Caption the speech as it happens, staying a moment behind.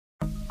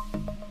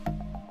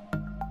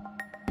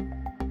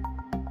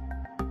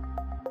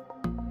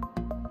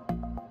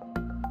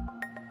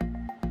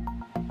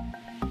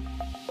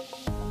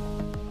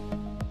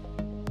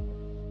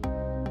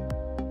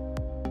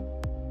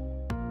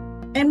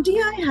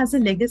MDI has a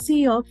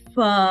legacy of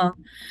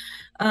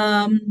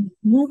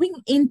moving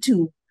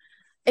into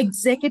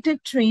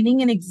executive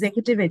training and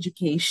executive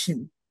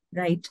education,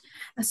 right?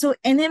 So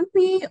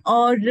NMP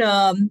or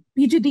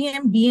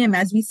PGDM-BM,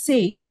 as we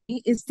say,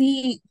 is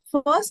the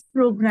first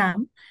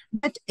program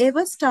that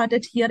ever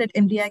started here at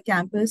MDI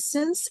campus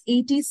since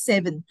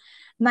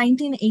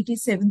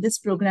 1987. This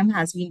program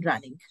has been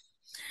running.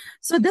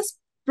 So this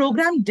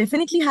program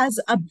definitely has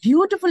a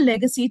beautiful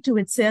legacy to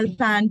itself,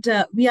 and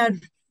we are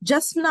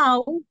just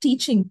now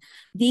teaching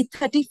the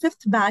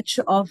 35th batch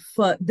of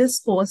this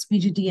course,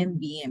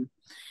 PGDM-BM.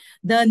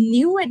 The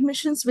new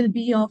admissions will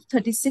be of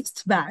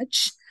 36th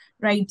batch,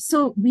 right?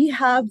 So we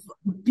have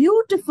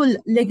beautiful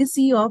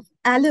legacy of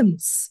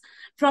alums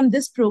from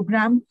this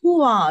program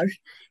who are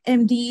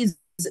MDs,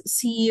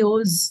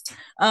 CEOs,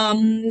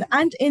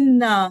 and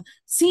in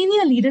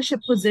senior leadership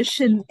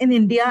position in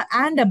India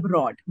and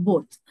abroad,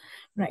 both.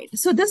 Right.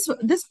 So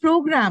this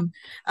program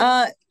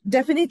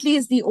definitely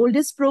is the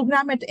oldest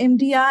program at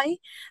MDI.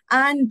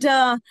 And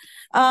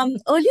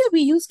earlier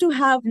we used to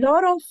have a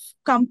lot of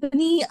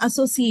company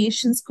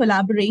associations,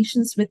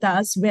 collaborations with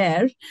us,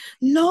 where a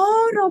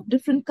lot of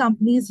different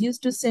companies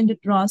used to send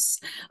across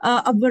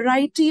a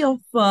variety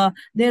of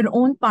their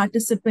own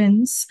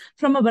participants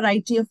from a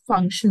variety of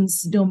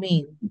functions,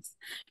 domains,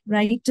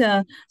 right?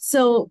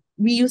 So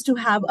we used to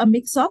have a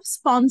mix of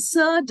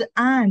sponsored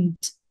and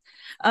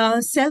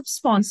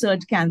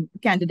self-sponsored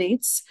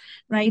candidates,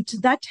 right?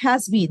 That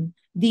has been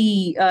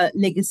the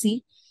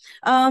legacy.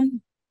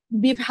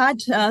 We've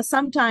had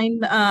some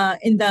time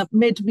in the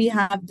mid, we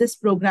have this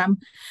program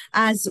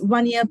as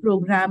 1-year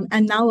program.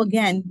 And now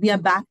again, we are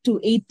back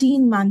to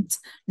 18-month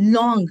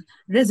long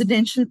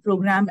residential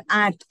program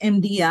at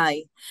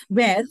MDI,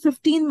 where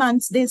 15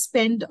 months they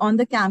spend on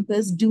the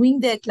campus doing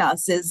their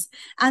classes,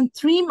 and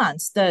 3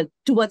 months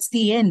towards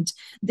the end,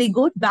 they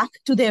go back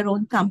to their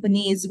own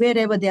companies,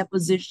 wherever they are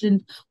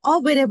positioned or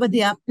wherever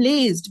they are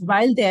placed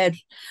while their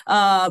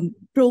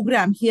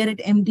program here at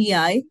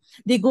MDI.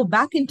 They go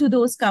back into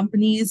those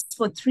companies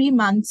for 3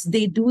 months.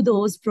 They do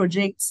those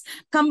projects,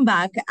 come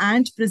back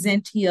and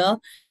present here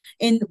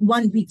in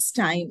 1 week's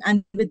time.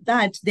 And with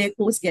that, their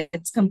course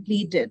gets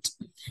completed.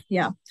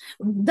 Yeah.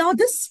 Now,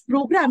 this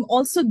program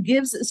also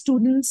gives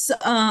students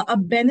a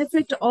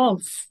benefit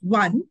of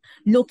one,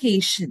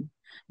 location.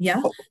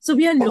 Yeah. So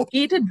we are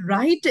located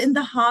right in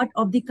the heart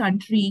of the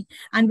country.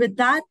 And with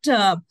that,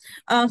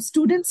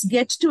 students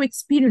get to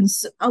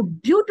experience a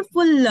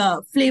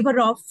beautiful flavor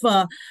of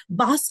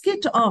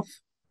basket of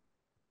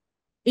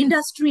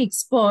industry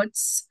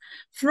experts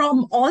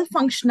from all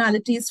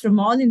functionalities, from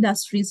all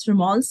industries,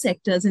 from all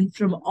sectors, and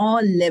from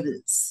all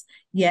levels.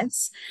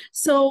 Yes.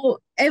 So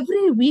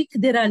every week,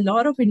 there are a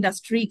lot of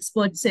industry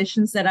expert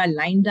sessions that are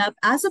lined up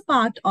as a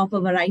part of a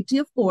variety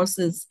of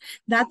courses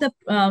that the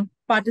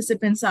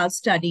participants are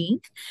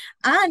studying.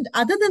 And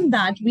other than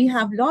that, we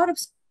have a lot of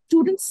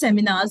student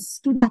seminars,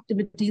 student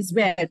activities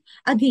where,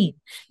 again,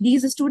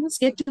 these students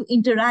get to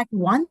interact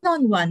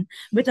one-on-one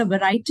with a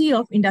variety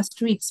of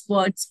industry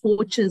experts,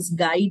 coaches,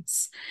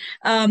 guides,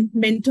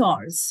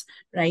 mentors,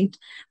 right?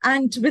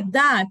 And with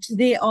that,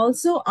 they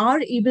also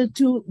are able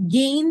to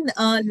gain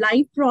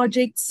live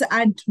projects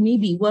and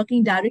maybe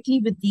working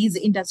directly with these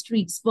industry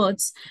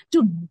experts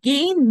to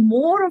gain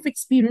more of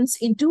experience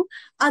into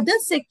other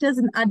sectors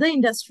and other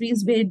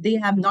industries where they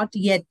have not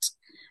yet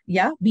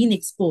been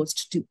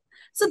exposed to.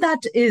 So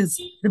that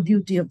is the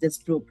beauty of this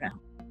program.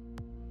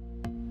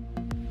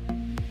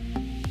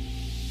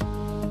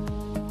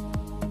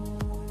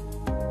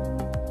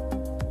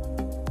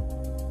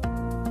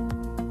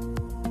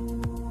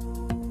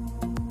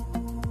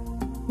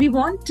 We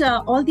want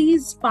all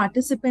these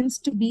participants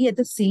to be at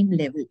the same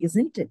level,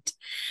 isn't it?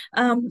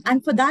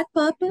 And for that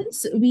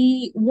purpose,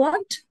 we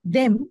want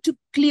them to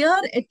clear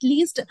at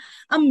least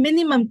a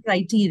minimum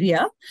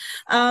criteria.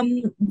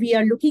 We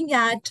are looking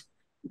at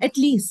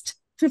least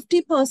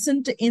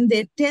 50% in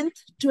their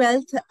 10th,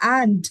 12th,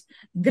 and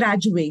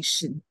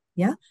graduation.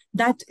 Yeah,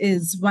 that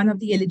is one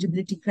of the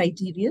eligibility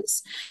criteria.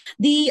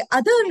 The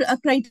other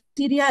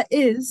criteria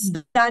is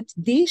that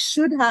they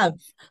should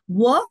have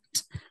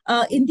worked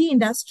in the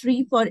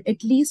industry for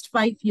at least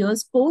 5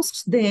 years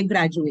post their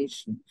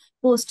graduation.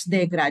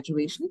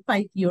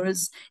 5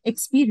 years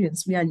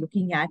experience we are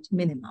looking at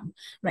minimum.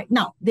 Right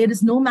now, there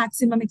is no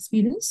maximum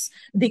experience.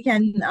 They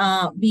can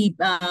be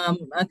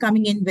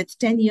coming in with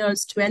 10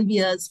 years, 12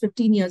 years,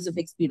 15 years of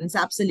experience.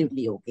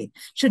 Absolutely okay.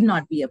 Should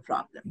not be a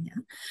problem.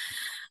 Yeah.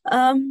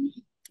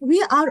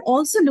 We are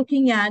also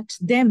looking at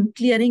them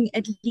clearing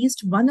at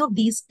least one of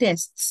these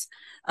tests,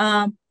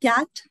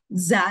 CAT,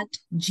 ZAT,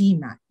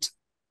 GMAT.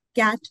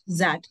 CAT,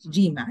 ZAT,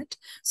 GMAT.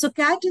 So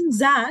CAT and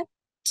ZAT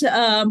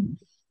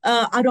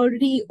are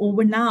already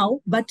over now,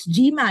 but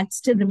GMAT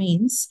still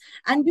remains.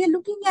 And we're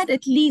looking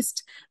at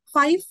least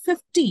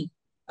 550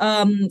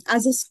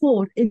 as a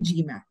score in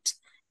GMAT.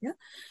 Yeah.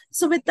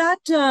 So with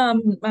that,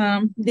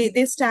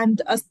 they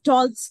stand a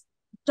tall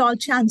tall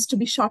chance to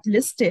be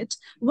shortlisted.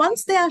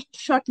 Once they are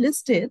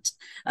shortlisted,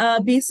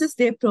 basis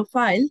their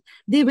profile,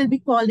 they will be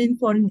called in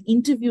for an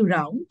interview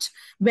round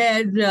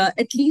where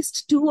at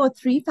least 2 or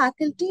 3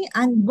 faculty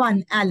and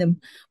 1 alum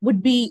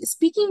would be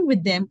speaking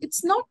with them.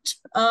 It's not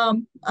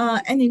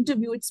an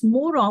interview, it's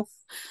more of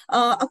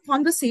a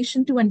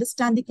conversation to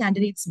understand the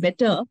candidates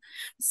better.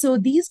 So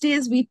these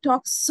days we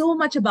talk so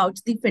much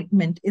about the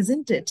fitment,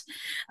 isn't it?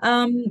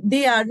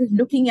 They are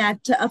looking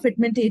at a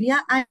fitment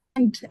area,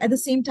 and at the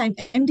same time,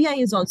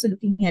 MDI is also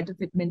looking at a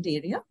fitment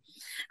area.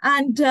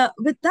 And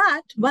with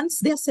that, once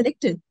they are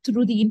selected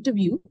through the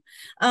interview,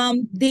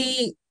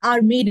 they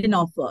are made an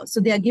offer. So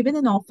they are given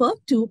an offer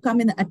to come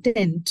and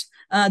attend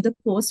the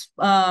course,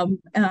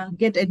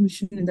 get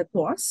admission in the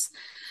course.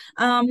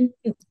 And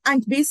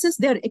basis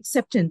their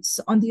acceptance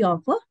on the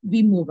offer,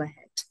 we move ahead.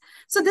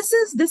 So this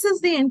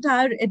is the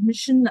entire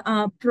admission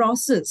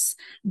process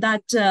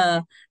that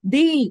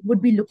they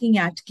would be looking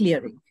at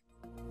clearing.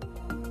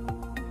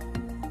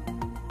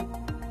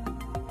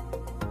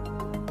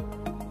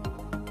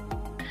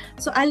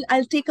 So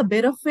I'll take a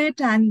bit of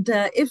it, and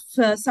if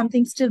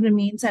something still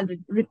remains, I'll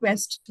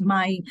request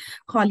my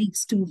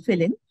colleagues to fill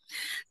in.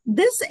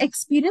 This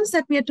experience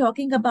that we are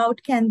talking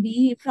about can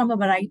be from a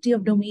variety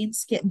of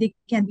domains. They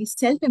can be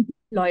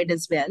self-employed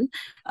as well,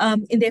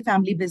 in their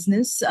family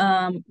business,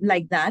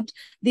 like that.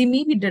 They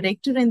may be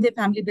director in their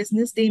family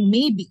business. They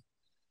may be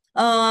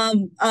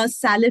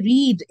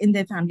salaried in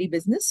their family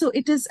business. So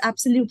it is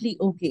absolutely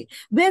okay.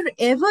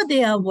 Wherever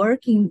they are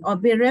working or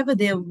wherever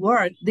they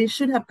work, they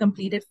should have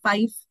completed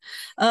 5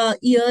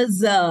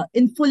 years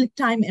in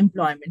full-time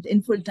employment.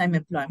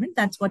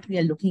 That's what we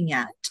are looking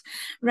at,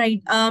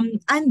 right?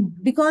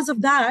 And because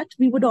of that,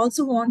 we would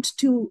also want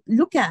to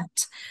look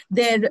at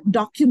their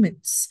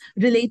documents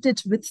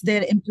related with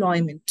their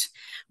employment,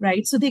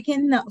 right? So they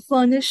can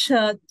furnish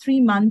 3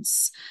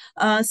 months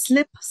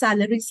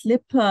salary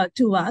slip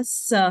to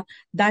us.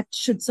 That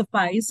should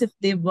suffice if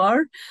they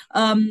were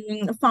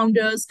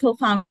founders,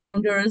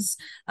 co-founders,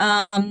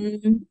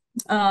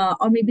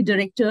 or maybe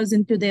directors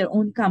into their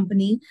own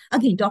company.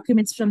 Again,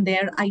 documents from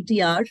their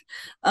ITR,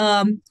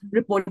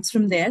 reports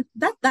from there.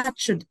 That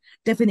should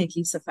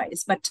definitely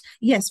suffice. But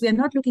yes, we are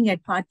not looking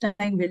at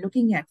part-time. We're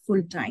looking at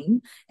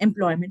full-time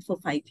employment for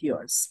 5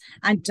 years.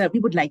 And we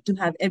would like to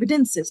have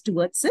evidences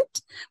towards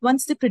it.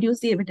 Once they produce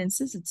the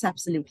evidences, it's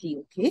absolutely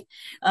okay.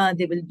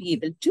 They will be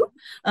able to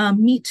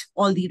meet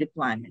all the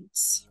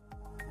requirements.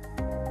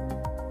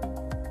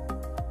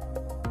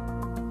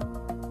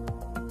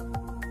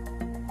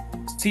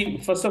 See,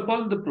 first of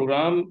all, the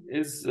program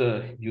is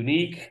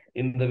unique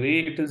in the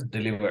way it is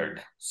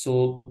delivered.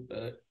 So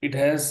it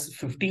has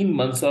 15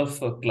 months of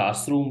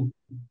classroom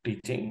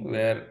teaching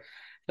where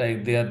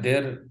like they are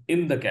there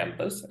in the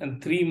campus,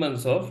 and 3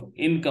 months of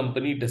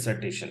in-company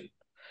dissertation.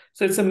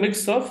 So it's a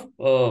mix of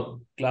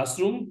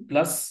classroom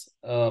plus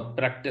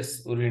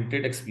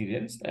practice-oriented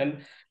experience.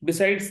 And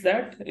besides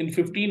that, in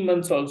 15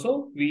 months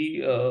also,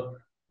 we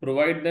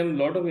provide them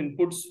a lot of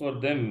inputs for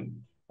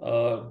them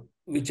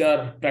which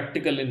are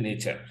practical in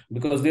nature,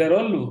 because they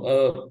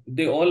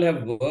all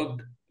have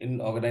worked in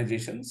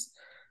organizations.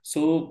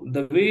 So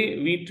the way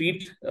we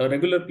treat a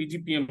regular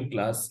PGPM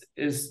class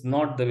is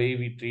not the way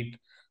we treat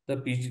the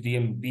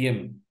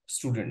PGDM-BM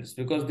students,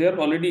 because they are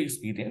already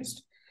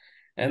experienced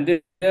and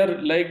they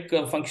are like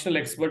functional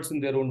experts in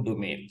their own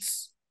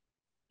domains.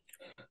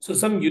 So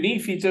some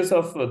unique features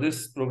of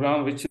this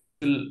program which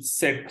will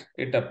set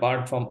it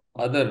apart from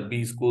other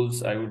B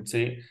schools, I would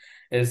say,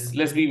 is,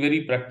 let's be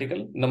very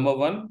practical. Number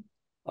one,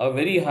 a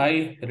very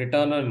high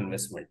return on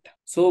investment.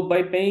 So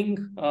by paying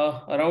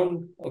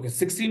around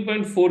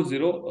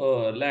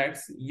 16.40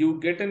 lakhs, you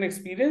get an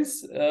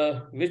experience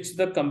which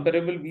the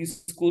comparable B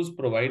schools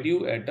provide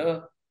you at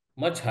a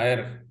much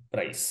higher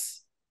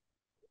price.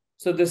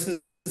 So this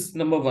is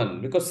number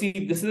one, because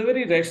see, this is a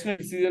very rational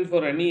decision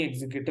for any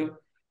executive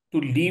to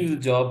leave the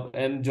job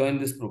and join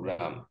this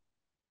program.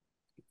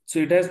 So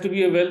it has to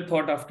be a well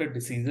thought after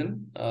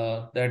decision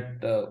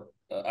that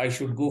I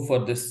should go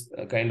for this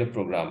kind of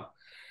program.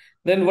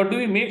 Then what do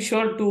we make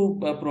sure to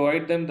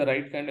provide them the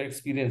right kind of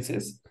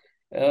experiences?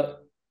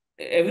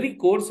 Every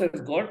course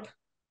has got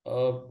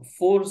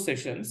 4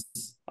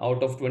 sessions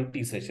out of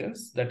 20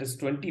 sessions, that is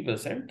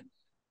 20%,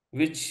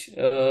 which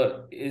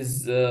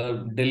is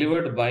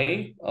delivered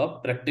by a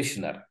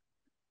practitioner.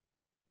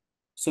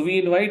 So we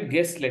invite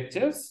guest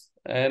lectures,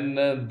 and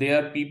they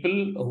are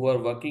people who are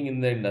working in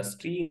the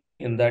industry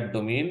in that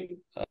domain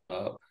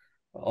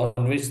on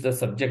which the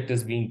subject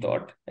is being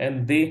taught,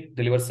 and they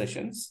deliver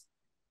sessions.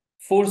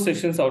 4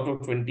 sessions out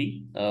of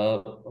 20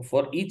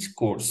 for each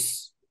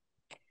course.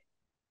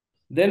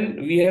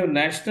 Then we have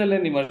national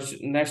and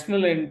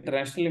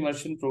international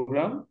immersion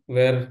program,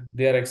 where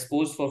they are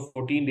exposed for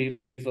 14 days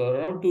or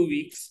around 2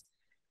 weeks,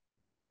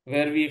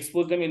 where we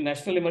expose them in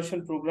national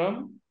immersion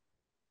program,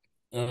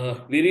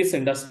 various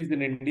industries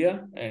in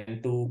India,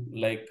 and to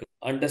like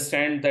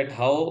understand that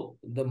how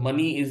the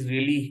money is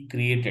really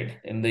created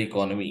in the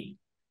economy,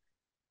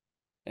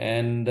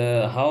 and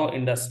how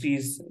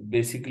industries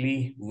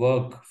basically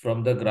work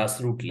from the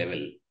grassroots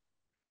level.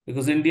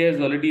 because India is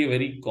already a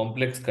very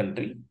complex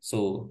country.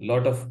 So a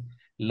lot of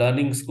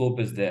learning scope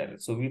is there.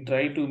 So we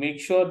try to make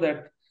sure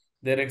that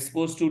they're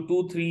exposed to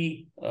 2,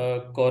 3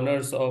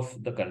 corners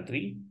of the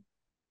country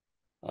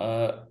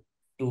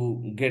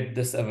to get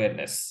this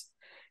awareness.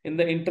 In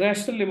the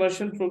international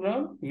immersion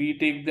program, we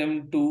take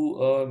them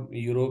to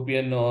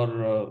European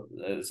or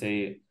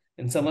say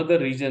in some other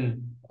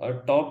region, a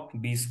top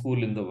B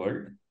school in the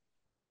world,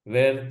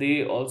 where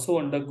they also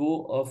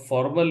undergo a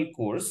formal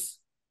course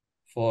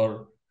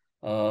for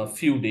a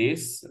few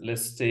days,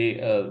 let's say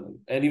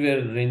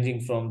anywhere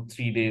ranging from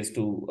 3 days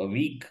to a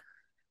week,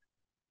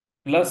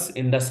 plus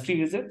industry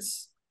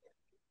visits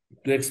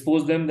to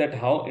expose them that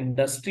how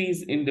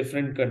industries in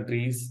different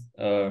countries,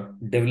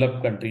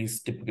 developed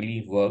countries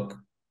typically work,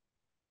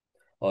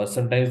 or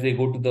sometimes they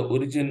go to the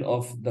origin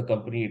of the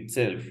company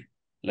itself,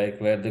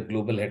 like where the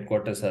global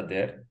headquarters are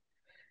there.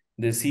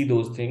 They see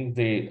those things,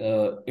 they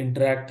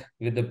interact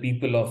with the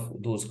people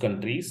of those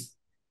countries,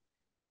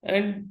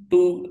 and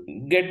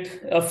to get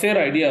a fair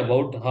idea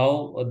about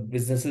how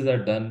businesses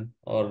are done,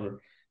 or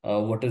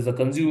what is the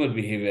consumer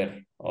behavior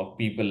of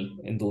people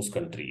in those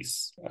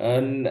countries.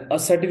 And a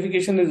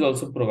certification is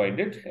also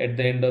provided at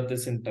the end of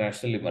this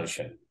international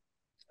immersion.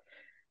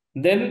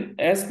 Then,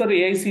 as per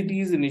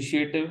AICTE's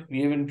initiative,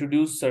 we have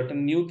introduced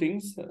certain new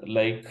things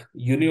like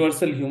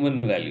universal human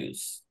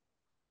values.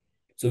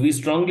 So we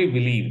strongly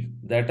believe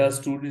that our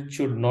students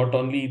should not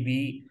only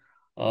be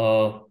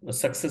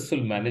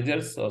successful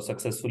managers or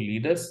successful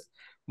leaders,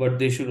 but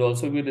they should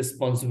also be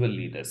responsible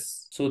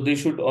leaders. So they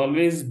should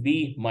always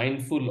be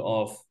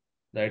mindful of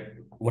that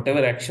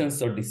whatever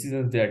actions or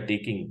decisions they are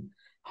taking,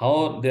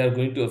 how they are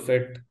going to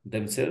affect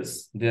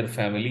themselves, their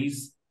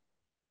families,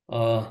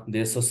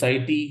 their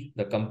society,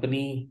 the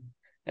company,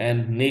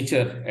 and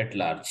nature at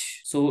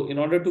large. So in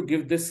order to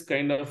give this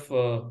kind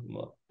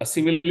of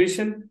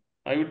assimilation,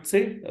 I would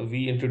say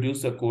we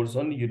introduce a course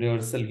on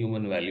universal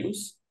human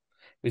values,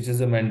 which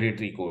is a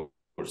mandatory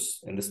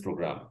course in this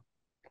program,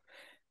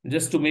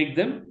 just to make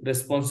them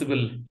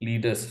responsible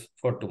leaders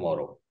for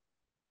tomorrow.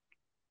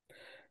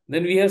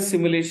 Then we have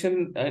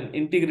simulation and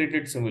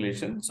integrated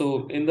simulation.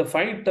 So in the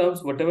 5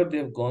 terms, whatever they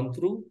have gone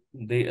through,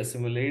 they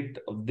assimilate,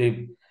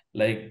 they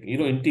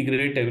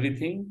integrate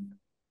everything,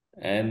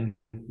 and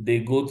they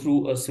go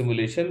through a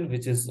simulation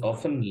which is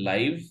often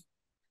live,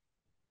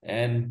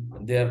 and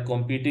they are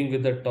competing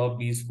with the top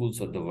B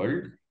schools of the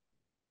world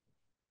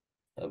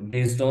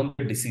based on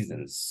the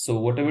decisions. So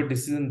whatever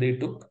decision they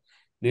took,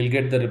 they'll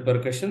get the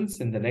repercussions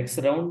in the next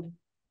round,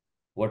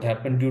 what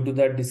happened due to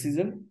that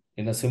decision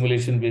in a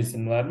simulation-based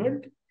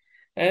environment,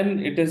 and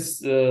it is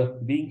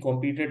being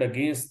competed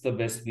against the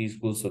best B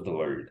schools of the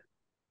world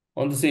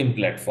on the same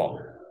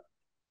platform.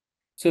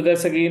 So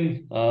that's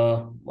again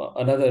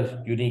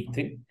another unique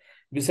thing.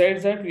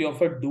 Besides that, we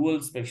offer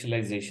dual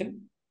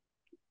specialization.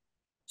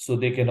 So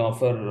they can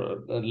offer,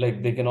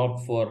 they can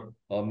opt for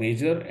a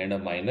major and a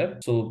minor.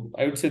 So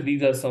I would say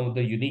these are some of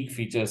the unique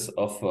features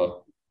of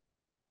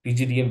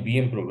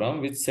PGDM-BM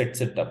program, which sets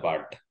it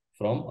apart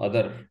from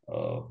other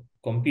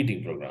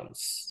competing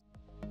programs.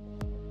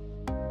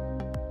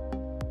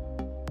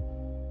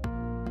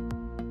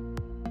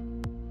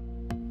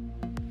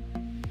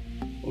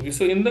 Okay,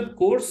 so in the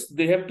course,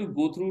 they have to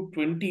go through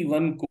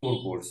 21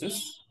 core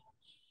courses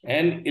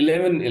and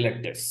 11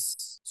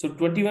 electives. So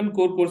 21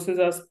 core courses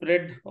are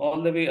spread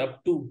all the way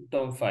up to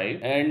term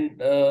 5,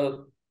 and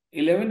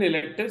 11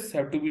 electives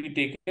have to be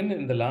taken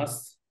in the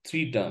last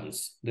 3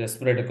 terms. They are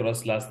spread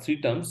across last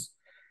 3 terms.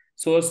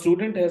 So a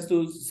student has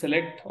to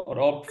select or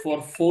opt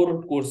for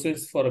 4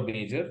 courses for a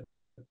major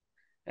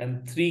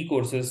and 3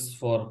 courses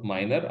for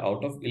minor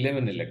out of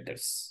 11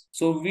 electives.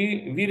 So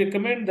we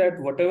recommend that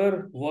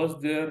whatever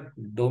was their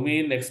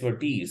domain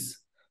expertise,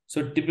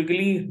 so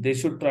typically they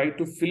should try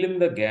to fill in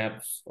the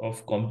gaps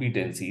of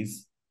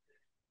competencies,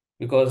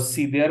 because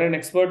see, they are an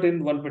expert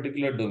in one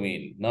particular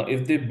domain. Now,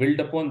 if they build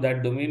upon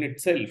that domain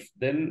itself,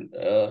 then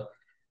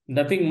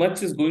nothing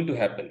much is going to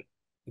happen,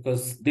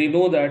 because they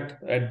know that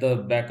at the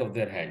back of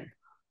their hand.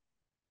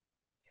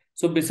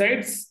 So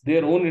besides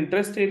their own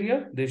interest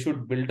area, they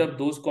should build up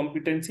those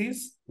competencies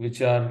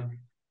which are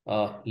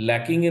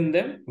lacking in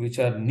them, which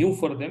are new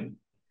for them,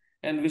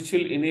 and which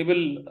will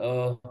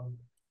enable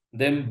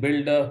them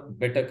build a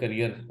better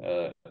career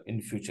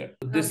in future.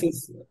 This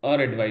is our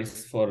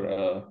advice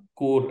for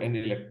core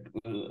and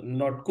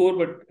not core,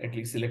 but at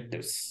least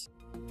electives.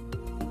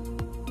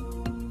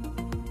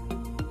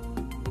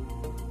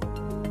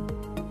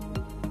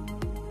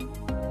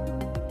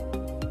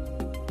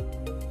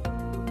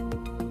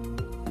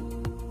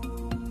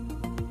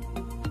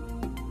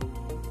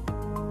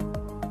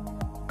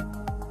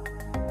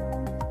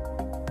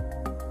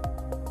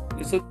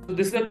 So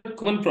this is a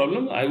common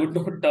problem. I would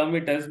not term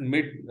it as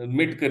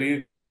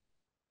mid-career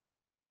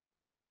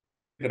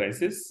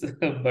crisis,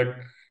 but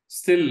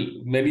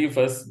still many of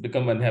us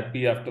become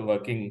unhappy after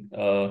working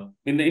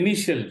in the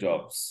initial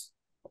jobs,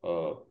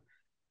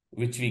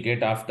 which we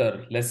get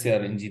after, let's say,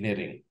 our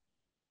engineering.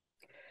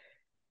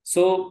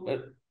 So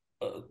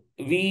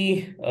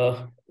we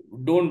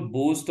don't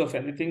boast of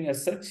anything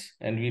as such,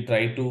 and we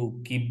try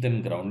to keep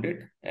them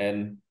grounded,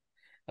 and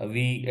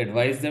we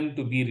advise them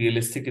to be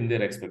realistic in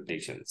their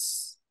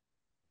expectations.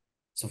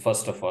 So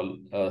first of all,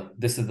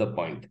 this is the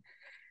point.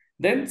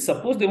 Then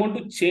suppose they want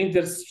to change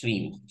their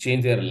stream,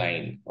 change their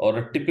line, or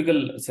a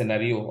typical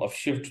scenario of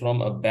shift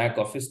from a back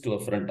office to a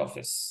front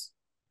office.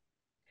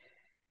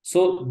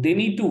 So they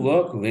need to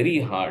work very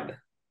hard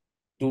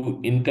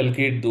to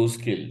inculcate those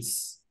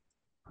skills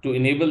to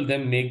enable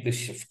them make the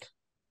shift.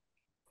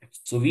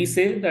 So we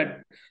say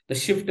that the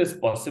shift is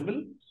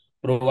possible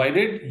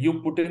provided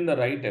you put in the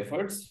right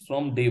efforts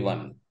from day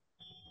one.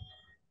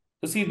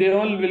 So see, they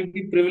all will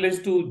be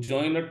privileged to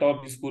join a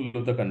top school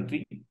of the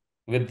country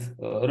with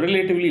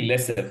relatively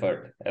less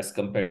effort as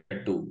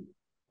compared to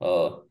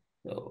uh,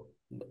 uh,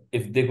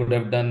 if they could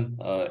have done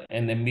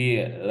an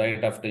MBA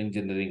right after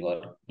engineering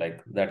or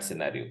like that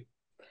scenario.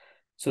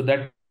 So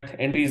that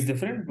entry is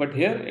different, but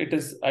here it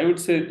is, I would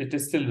say it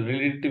is still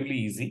relatively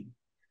easy.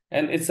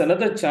 And it's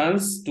another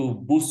chance to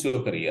boost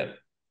your career,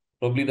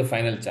 probably the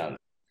final chance.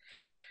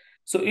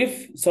 So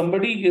if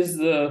somebody is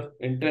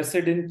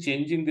interested in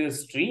changing their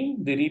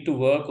stream, they need to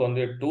work on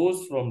their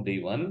toes from day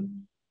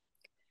one,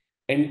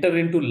 enter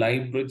into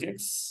live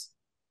projects,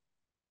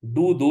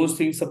 do those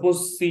things.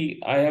 Suppose,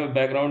 see, I have a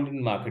background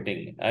in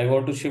marketing. I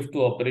want to shift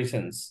to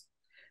operations.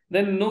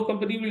 Then no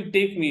company will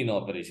take me in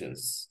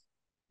operations.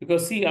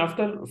 Because see,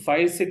 after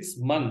 5-6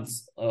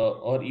 months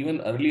or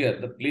even earlier,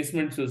 the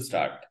placements will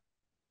start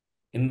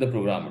in the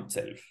program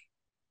itself.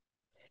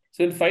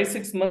 So in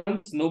 5-6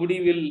 months, nobody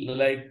will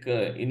like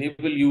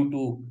enable you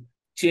to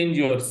change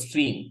your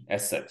stream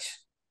as such.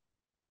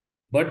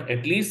 But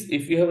at least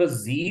if you have a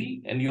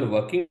zeal and you're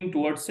working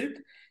towards it,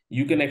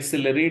 you can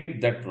accelerate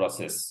that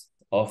process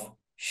of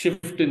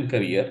shift in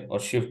career or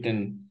shift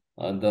in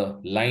the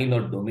line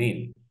or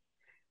domain.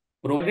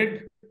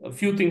 Provided a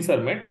few things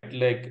are met,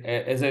 like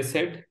as I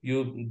said,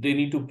 they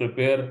need to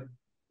prepare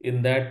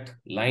in that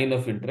line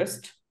of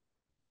interest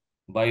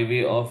by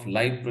way of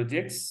live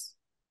projects,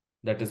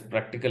 that is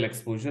practical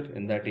exposure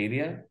in that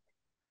area,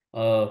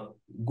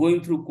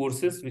 going through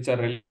courses which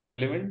are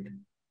relevant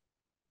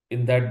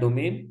in that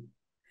domain,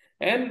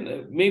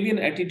 and maybe an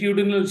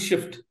attitudinal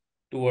shift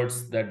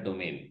towards that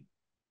domain.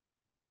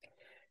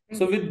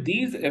 So with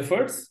these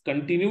efforts,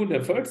 continued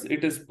efforts,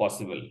 it is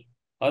possible.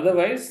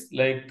 Otherwise,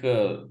 like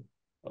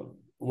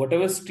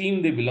whatever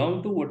stream they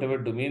belong to, whatever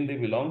domain they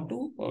belong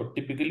to,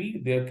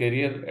 typically their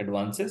career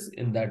advances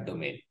in that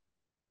domain.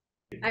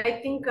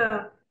 I think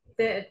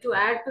to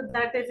add to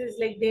that is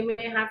like they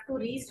may have to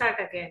restart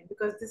again,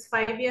 because this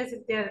 5 years,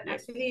 if they're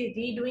actually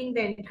redoing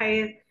the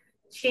entire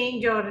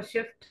change or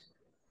shift,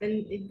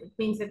 then it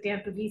means that they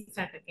have to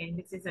restart again,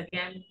 which is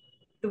again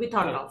to be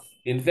thought of.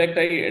 In fact,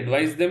 I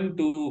advise them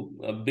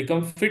to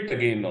become fit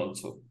again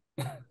also.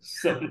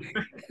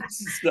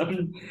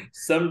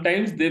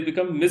 Sometimes they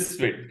become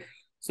misfit.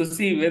 So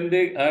see, when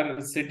they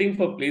are sitting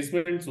for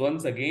placements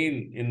once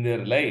again in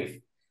their life,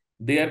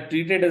 they are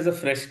treated as a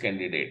fresh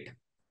candidate.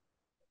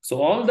 So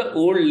all the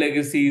old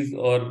legacies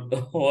or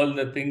all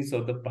the things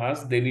of the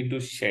past, they need to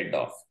shed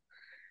off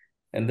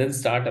and then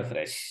start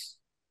afresh.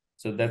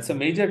 So that's a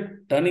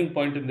major turning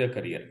point in their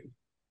career.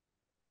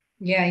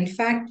 Yeah, in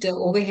fact,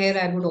 over here,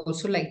 I would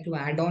also like to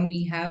add on,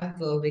 we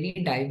have a very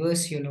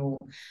diverse,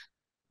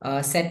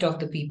 set of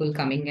the people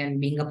coming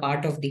and being a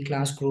part of the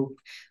class group.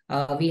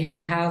 We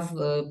have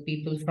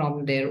people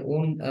from their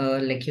own,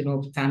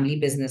 family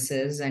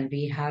businesses, and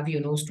we have,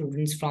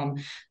 students from,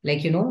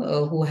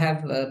 who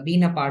have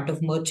been a part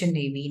of merchant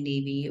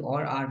navy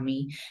or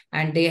army,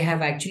 and they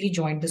have actually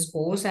joined this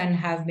course and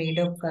have made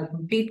a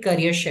complete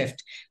career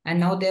shift. And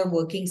now they're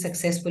working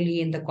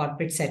successfully in the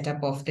corporate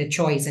setup of their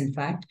choice, in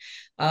fact.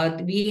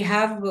 We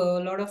have a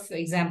lot of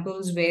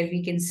examples where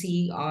we can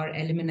see our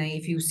alumni.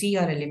 If you see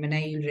our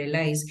alumni, you'll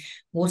realize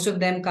most of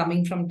them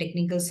coming from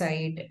technical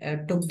side,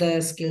 took the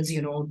skills,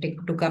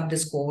 took up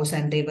this course,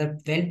 and they were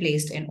well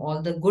placed in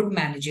all the good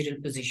managerial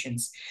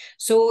positions.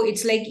 So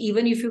it's like,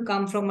 even if you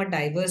come from a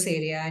diverse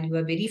area and you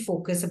are very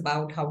focused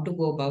about how to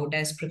go about,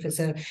 as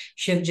Professor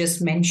Shiv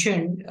just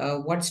mentioned,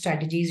 what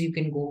strategies you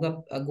can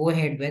go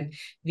ahead with,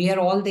 we are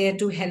all there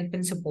to help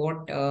and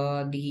support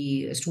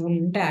the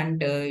student,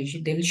 and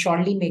they will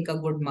surely make a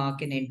good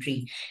mark and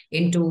entry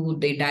into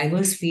the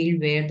diverse field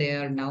where they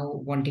are now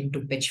wanting to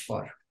pitch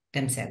for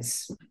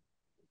themselves.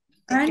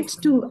 And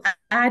to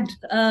add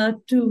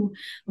to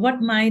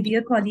what my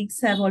dear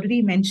colleagues have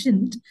already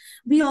mentioned,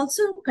 we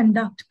also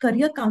conduct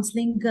career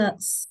counseling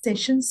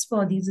sessions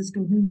for these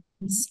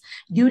students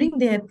during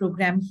their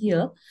program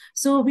here.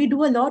 So we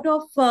do a lot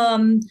of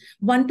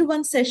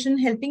one-to-one session,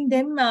 helping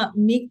them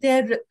make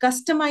their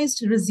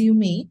customized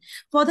resume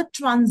for the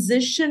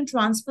transition,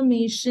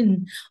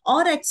 transformation,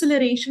 or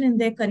acceleration in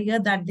their career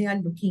that they are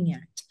looking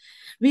at.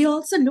 We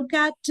also look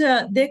at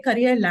their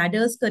career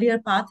ladders, career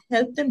path,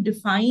 help them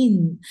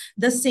define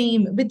the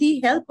same with the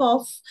help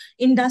of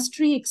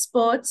industry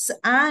experts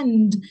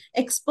and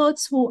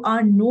experts who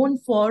are known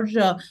for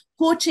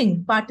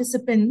coaching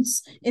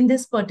participants in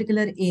this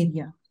particular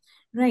area.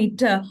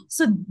 Right.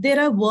 So there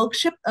are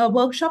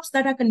workshops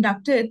that are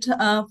conducted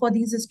for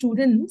these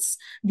students,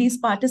 these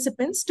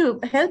participants, to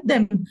help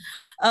them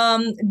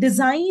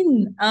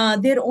design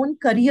their own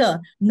career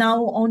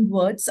now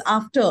onwards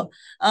after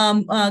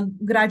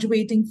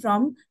graduating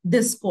from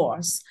this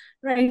course.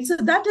 Right. So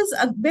that is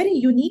a very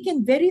unique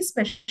and very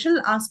special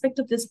aspect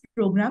of this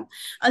program.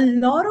 A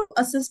lot of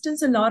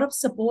assistance, a lot of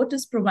support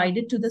is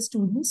provided to the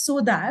students so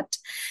that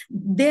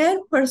their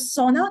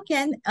persona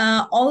can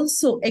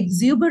also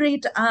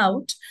exuberate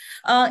out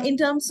in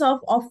terms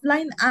of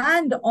offline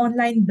and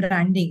online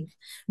branding,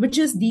 which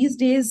is these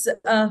days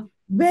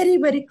very,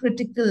 very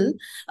critical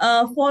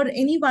for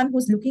anyone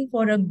who's looking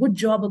for a good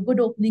job, a good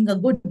opening, a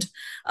good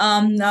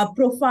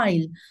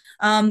profile,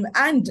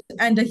 and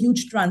a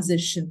huge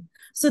transition.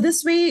 So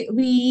this way,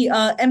 we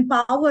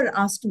empower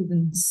our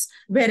students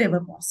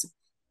wherever possible.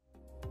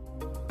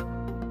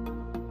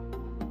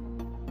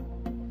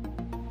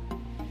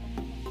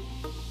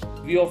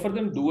 We offer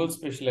them dual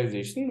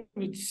specialization,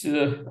 which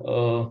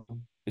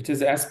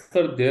is as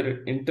per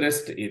their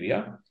interest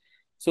area.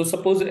 So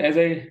suppose, as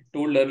I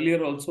told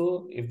earlier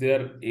also, if they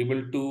are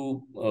able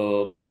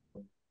to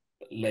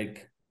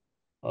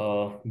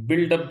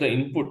build up the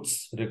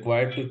inputs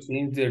required to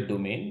change their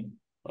domain,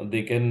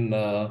 they can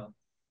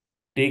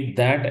take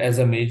that as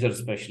a major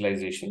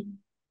specialization.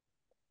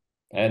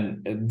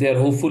 And they're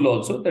hopeful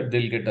also that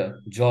they'll get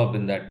a job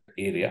in that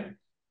area.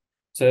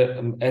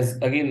 So as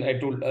again, I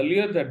told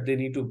earlier that they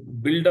need to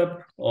build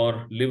up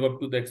or live up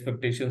to the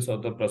expectations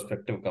of the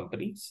prospective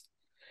companies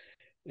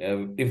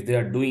if they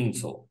are doing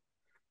so.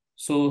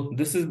 So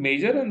this is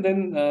major, and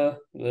then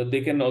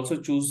they can also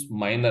choose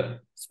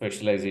minor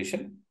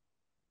specialization.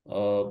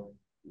 So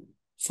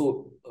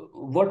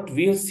what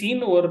we have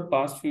seen over the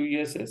past few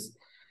years is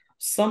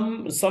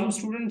some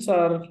students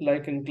are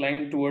like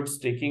inclined towards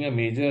taking a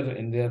major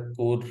in their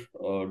core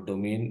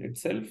domain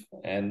itself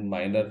and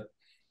minor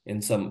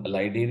in some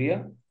allied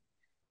area.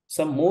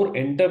 Some more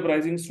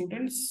enterprising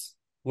students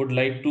would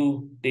like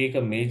to take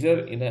a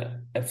major in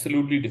an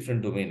absolutely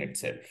different domain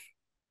itself,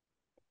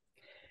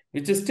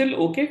 which is still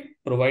okay,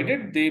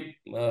 provided they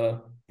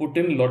put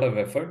in a lot of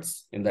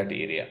efforts in that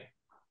area.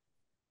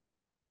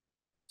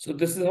 So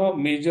this is how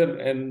major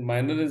and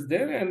minor is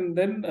there. And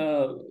then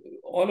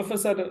all of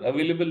us are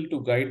available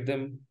to guide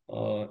them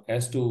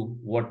as to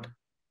what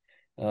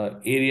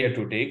area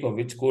to take or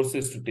which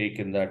courses to take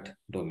in that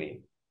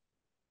domain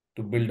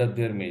to build up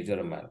their major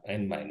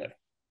and minor.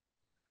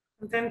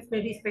 Sometimes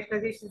maybe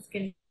specializations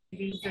can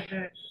be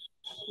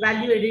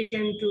value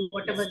addition to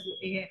whatever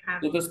they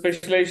have. So the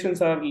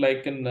specializations are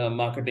like in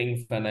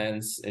marketing,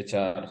 finance,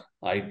 HR,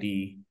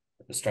 IT,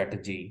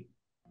 strategy.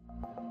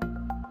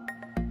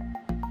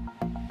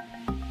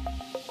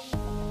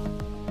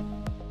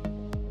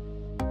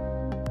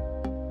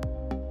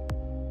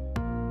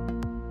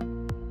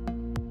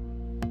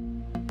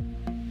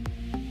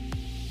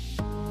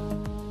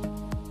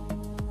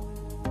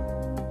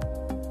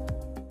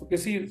 Okay,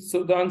 see,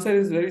 so the answer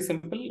is very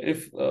simple.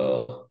 If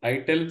I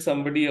tell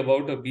somebody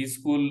about a B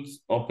school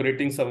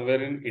operating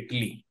somewhere in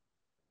Italy,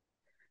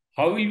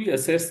 how will we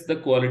assess the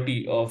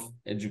quality of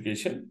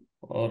education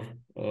or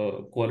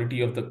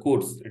quality of the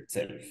course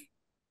itself?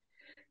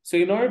 So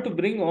in order to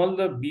bring all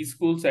the B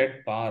schools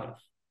at par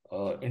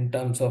in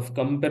terms of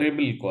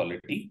comparable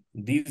quality,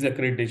 these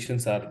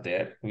accreditations are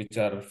there, which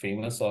are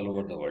famous all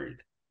over the world.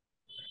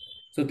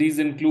 So these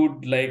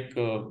include like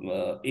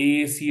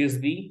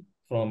AACSB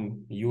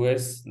from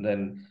US,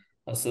 then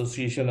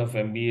Association of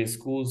MBA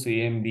Schools,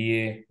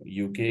 AMBA,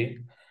 UK,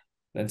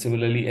 then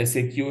similarly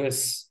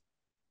SAQS,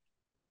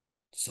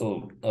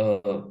 so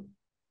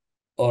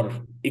or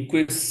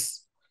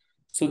EQUIS.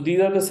 So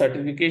these are the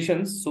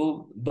certifications.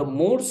 So the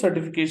more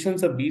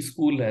certifications a B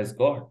school has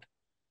got,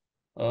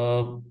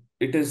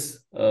 it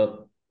is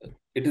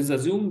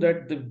assumed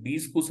that the B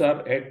schools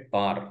are at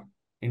par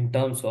in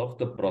terms of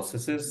the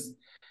processes,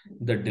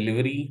 the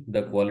delivery,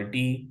 the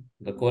quality.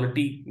 The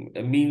quality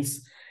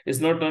means it's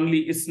not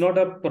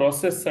a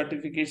process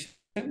certification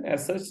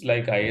as such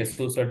like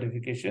ISO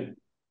certification,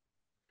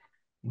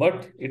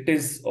 but it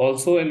is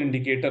also an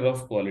indicator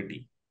of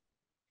quality.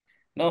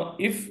 Now,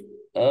 if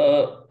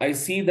I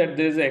see that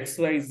there's a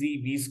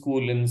XYZ B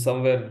school in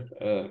somewhere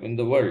in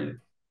the world,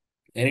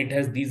 and it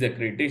has these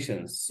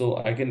accreditations, so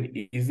I can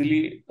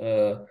easily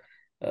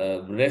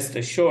rest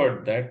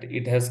assured that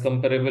it has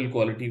comparable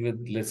quality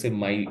with, let's say,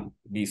 my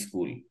B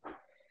school.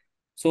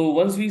 So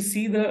once we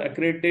see the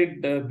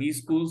accredited B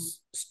schools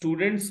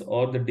students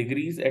or the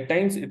degrees, at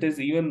times it is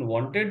even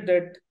wanted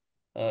that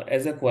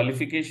as a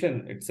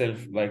qualification itself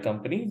by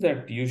companies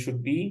that you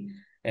should be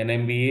an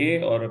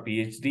MBA or a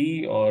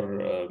PhD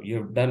or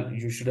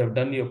you should have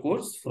done your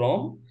course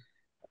from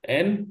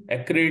an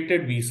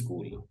accredited B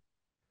school.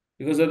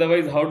 Because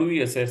otherwise, how do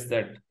we assess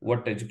that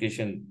what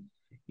education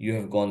you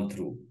have gone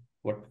through,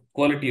 what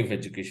quality of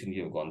education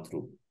you have gone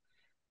through?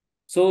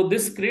 So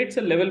this creates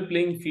a level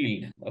playing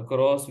field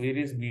across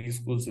various B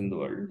schools in the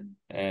world.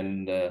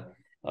 And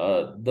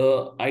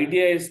the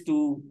idea is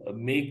to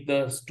make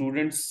the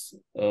students'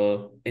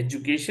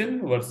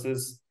 education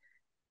versus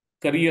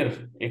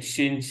career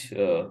exchange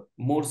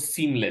more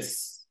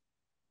seamless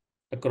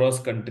across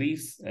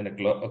countries and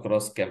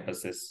across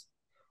campuses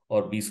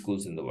or B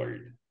schools in the world.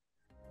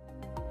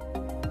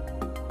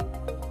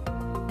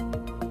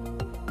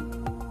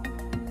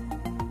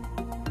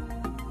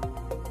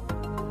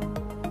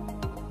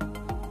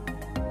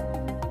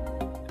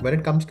 When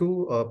it comes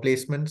to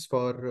placements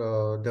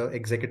for the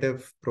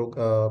executive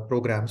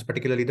programs,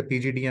 particularly the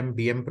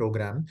PGDM-BM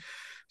program,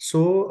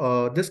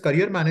 so this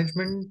career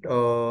management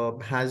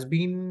has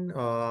been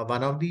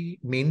one of the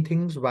main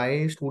things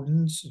why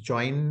students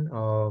join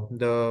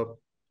the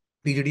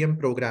PGDM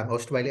program,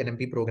 erstwhile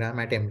NMP program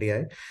at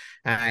MDI.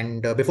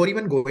 And before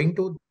even going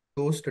to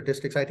those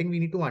statistics, I think we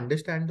need to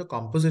understand the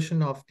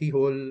composition of the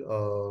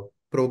whole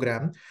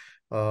program.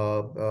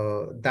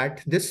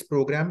 That this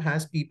program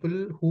has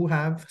people who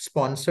have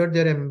sponsored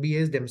their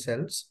MBAs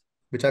themselves,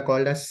 which are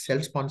called as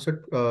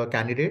self-sponsored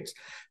candidates.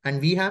 And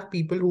we have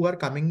people who are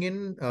coming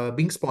in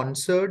being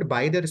sponsored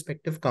by their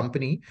respective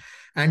company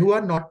and who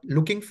are not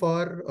looking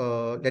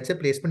for, let's say,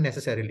 placement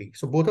necessarily.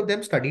 So both of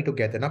them study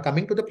together. Now,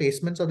 coming to the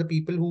placements of the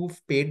people who've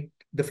paid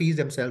the fees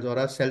themselves or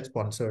are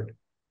self-sponsored.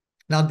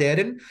 Now,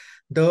 therein,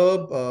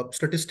 the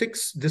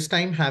statistics this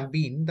time have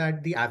been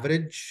that the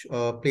average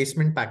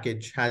placement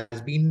package has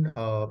been,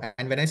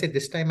 and when I say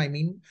this time, I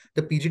mean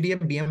the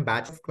PGDM-BM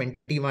batch of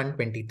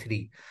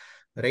 21-23.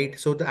 Right.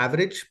 So the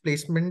average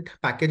placement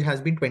package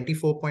has been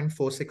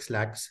 24.46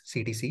 lakhs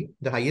CTC.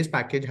 The highest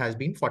package has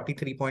been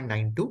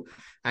 43.92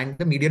 and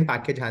the median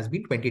package has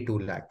been 22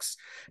 lakhs.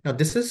 Now,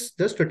 this is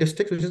the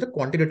statistics, which is the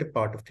quantitative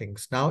part of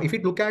things. Now, if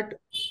you look at,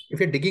 if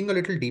you're digging a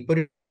little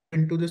deeper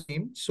into the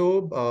same,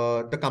 so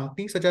the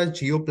companies such as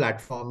Geo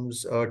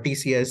Platforms,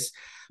 TCS,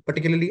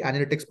 particularly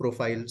analytics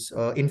profiles,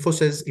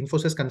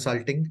 Infosys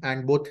Consulting,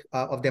 and both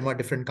of them are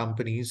different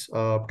companies,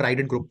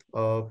 Trident Group,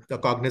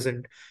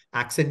 Cognizant,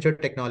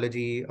 Accenture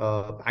Technology,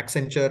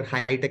 Accenture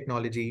High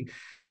Technology,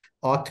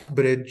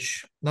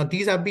 Authbridge. Now,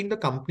 these have been the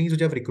companies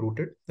which have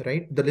recruited,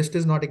 right? The list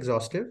is not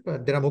exhaustive.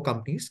 There are more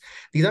companies.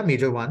 These are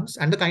major ones.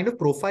 And the kind of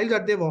profiles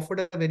that they've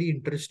offered are very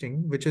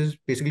interesting, which is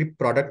basically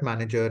product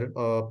manager,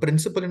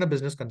 principal in a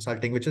business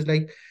consulting, which is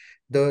like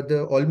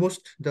the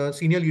almost the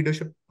senior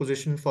leadership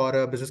position for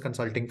a business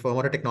consulting firm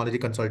or a technology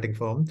consulting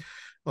firm,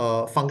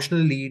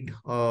 functional lead,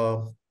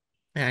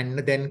 and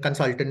then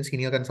consultants,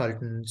 senior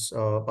consultants,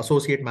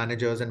 associate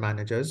managers and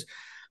managers.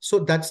 So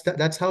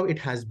that's how it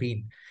has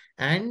been.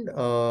 And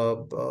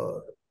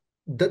the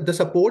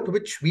support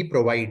which we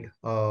provide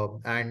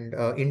and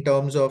in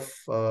terms of,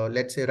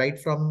 let's say, right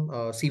from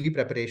CV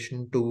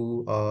preparation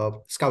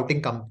to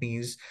scouting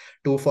companies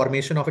to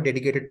formation of a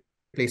dedicated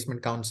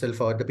placement council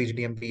for the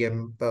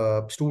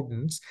PGDM-BM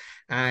students,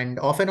 and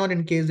off and on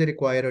in case they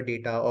require a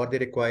data or they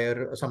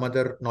require some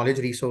other knowledge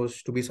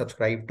resource to be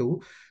subscribed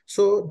to.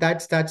 So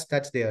that's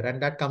there,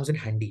 and that comes in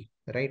handy,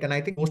 right? And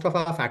I think most of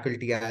our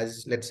faculty,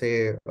 as let's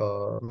say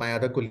my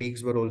other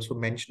colleagues were also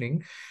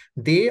mentioning,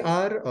 they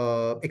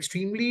are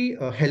extremely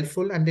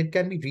helpful and it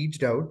can be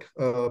reached out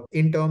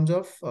in terms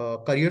of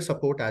career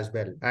support as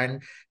well.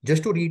 And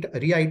just to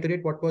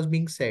reiterate what was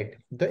being said,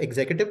 the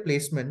executive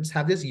placements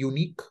have this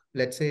unique,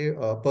 let's say,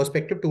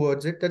 perspective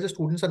towards it, that the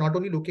students are not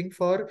only looking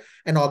for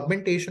an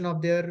augmentation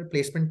of their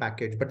placement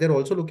package, but they're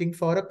also looking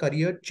for a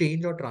career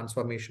change or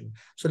transformation.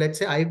 So let's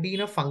say I've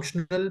been a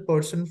functional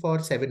person for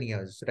 7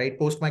 years, right?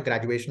 Post my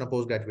graduation or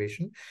post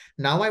graduation.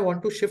 Now I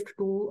want to shift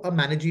to a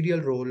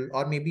managerial role,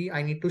 or maybe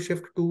I need to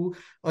shift to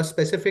a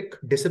specific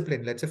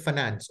discipline, let's say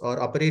finance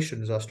or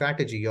operations or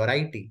strategy or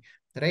IT.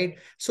 Right.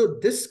 So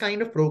this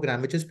kind of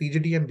program, which is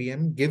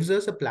PGDM-BM, gives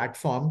us a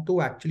platform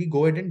to actually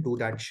go ahead and do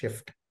that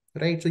shift.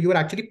 Right. So you are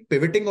actually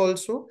pivoting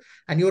also,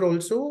 and you're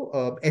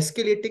also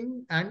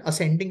escalating and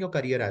ascending your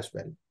career as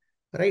well.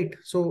 Right.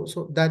 So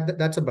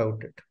that's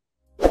about it.